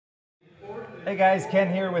Hey guys,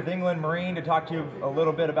 Ken here with Englund Marine to talk to you a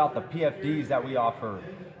little bit about the PFDs that we offer.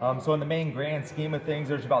 So in the main grand scheme of things,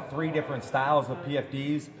 there's about 3 different styles of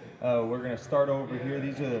PFDs. We're going to start over here.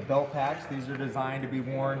 These are the belt packs. These are designed to be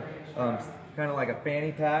worn kind of like a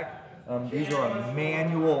fanny pack. These are a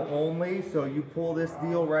manual only, so you pull this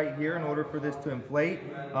deal right here in order for this to inflate.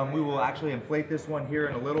 We will actually inflate this one here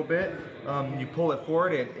in a little bit. You pull it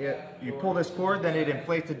forward, you pull this forward, then it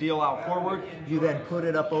inflates the deal out forward. You then put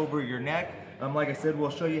it up over your neck. Like I said,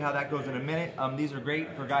 we'll show you how that goes in a minute. These are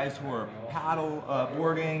great for guys who are paddle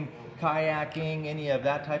boarding, kayaking, any of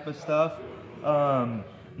that type of stuff.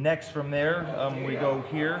 Next from there, we go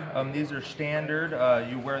here. These are standard.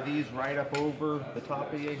 You wear these right up over the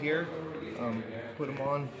top of you here. Put them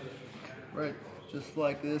on right just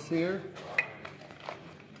like this here.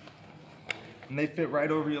 And they fit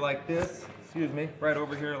right over you like this. Excuse me, right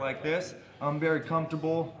over here like this. Very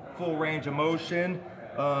comfortable, full range of motion.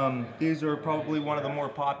 These are probably one of the more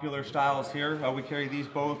popular styles here. We carry these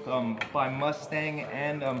both by Mustang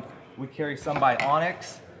and we carry some by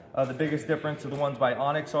Onyx. The biggest difference of the ones by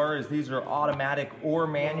Onyx is these are automatic or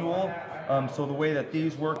manual. So the way that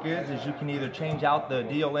these work is you can either change out the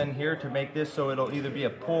deal in here to make this so it'll either be a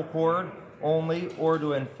pull cord only or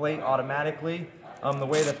to inflate automatically. The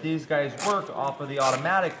way that these guys work off of the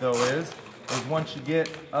automatic though is once you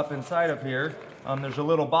get up inside of here, there's a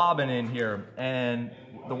little bobbin in here, and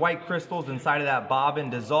the white crystals inside of that bobbin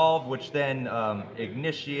dissolve, which then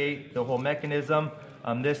initiate the whole mechanism.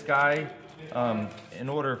 This guy, in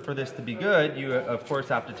order for this to be good, you of course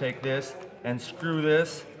have to take this and screw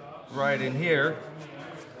this right in here,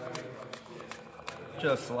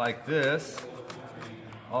 just like this,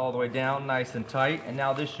 all the way down nice and tight. And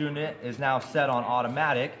now this unit is now set on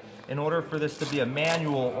automatic. In order for this to be a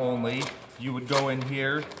manual only, you would go in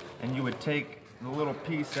here and you would take the little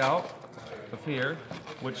piece out of here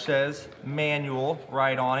which says manual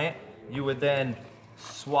right on it. You would then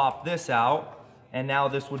swap this out, and now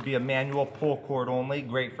this would be a manual pull cord only.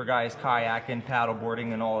 Great for guys kayaking, paddle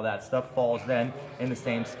boarding, and all of that stuff. Falls then in the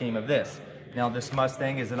same scheme of this. Now this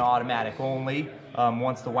Mustang is an automatic only.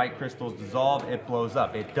 Once the white crystals dissolve, it blows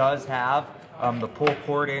up. It does have the pull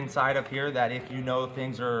cord inside of here that if you know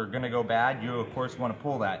things are gonna go bad, you of course wanna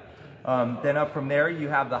pull that. Then up from there, you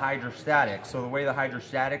have the hydrostatic. So the way the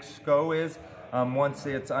hydrostatics go is once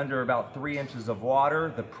it's under about 3 inches of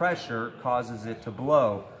water, the pressure causes it to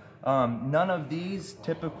blow. None of these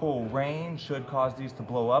typical rain should cause these to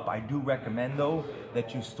blow up. I do recommend though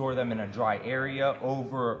that you store them in a dry area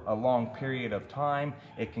over a long period of time.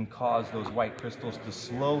 It can cause those white crystals to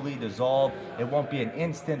slowly dissolve. It won't be an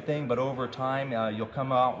instant thing, but over time you'll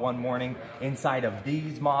come out one morning inside of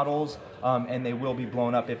these models and they will be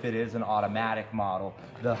blown up if it is an automatic model.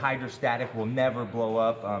 The hydrostatic will never blow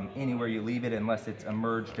up anywhere you leave it unless it's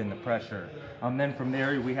immersed in the pressure. Then from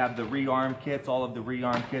there we have the rearm kits. All of the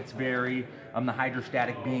rearm kits vary, the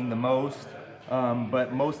hydrostatic being the most,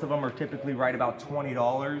 but most of them are typically right about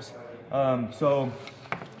 $20. So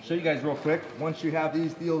show you guys real quick. Once you have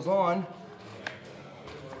these deals on,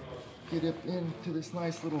 get up into this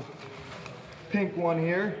nice little pink one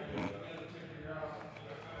here.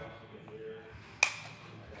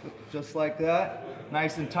 Just like that,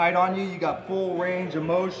 nice and tight on you. You got full range of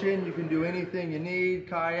motion. You can do anything you need,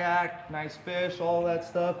 kayak, nice fish, all that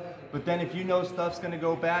stuff. But then if you know stuff's gonna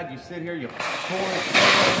go bad, you sit here, you pull it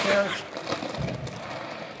right there,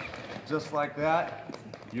 just like that.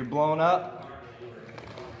 You're blown up.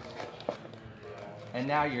 And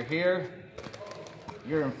now you're here,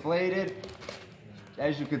 you're inflated.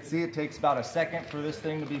 As you can see, it takes about a second for this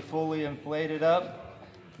thing to be fully inflated up.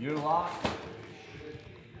 You're locked.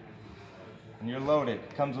 And you're loaded.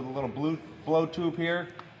 It comes with a little blow tube here.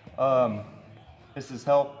 This has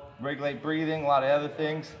helped regulate breathing, a lot of other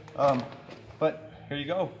things. But here you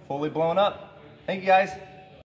go, fully blown up. Thank you guys.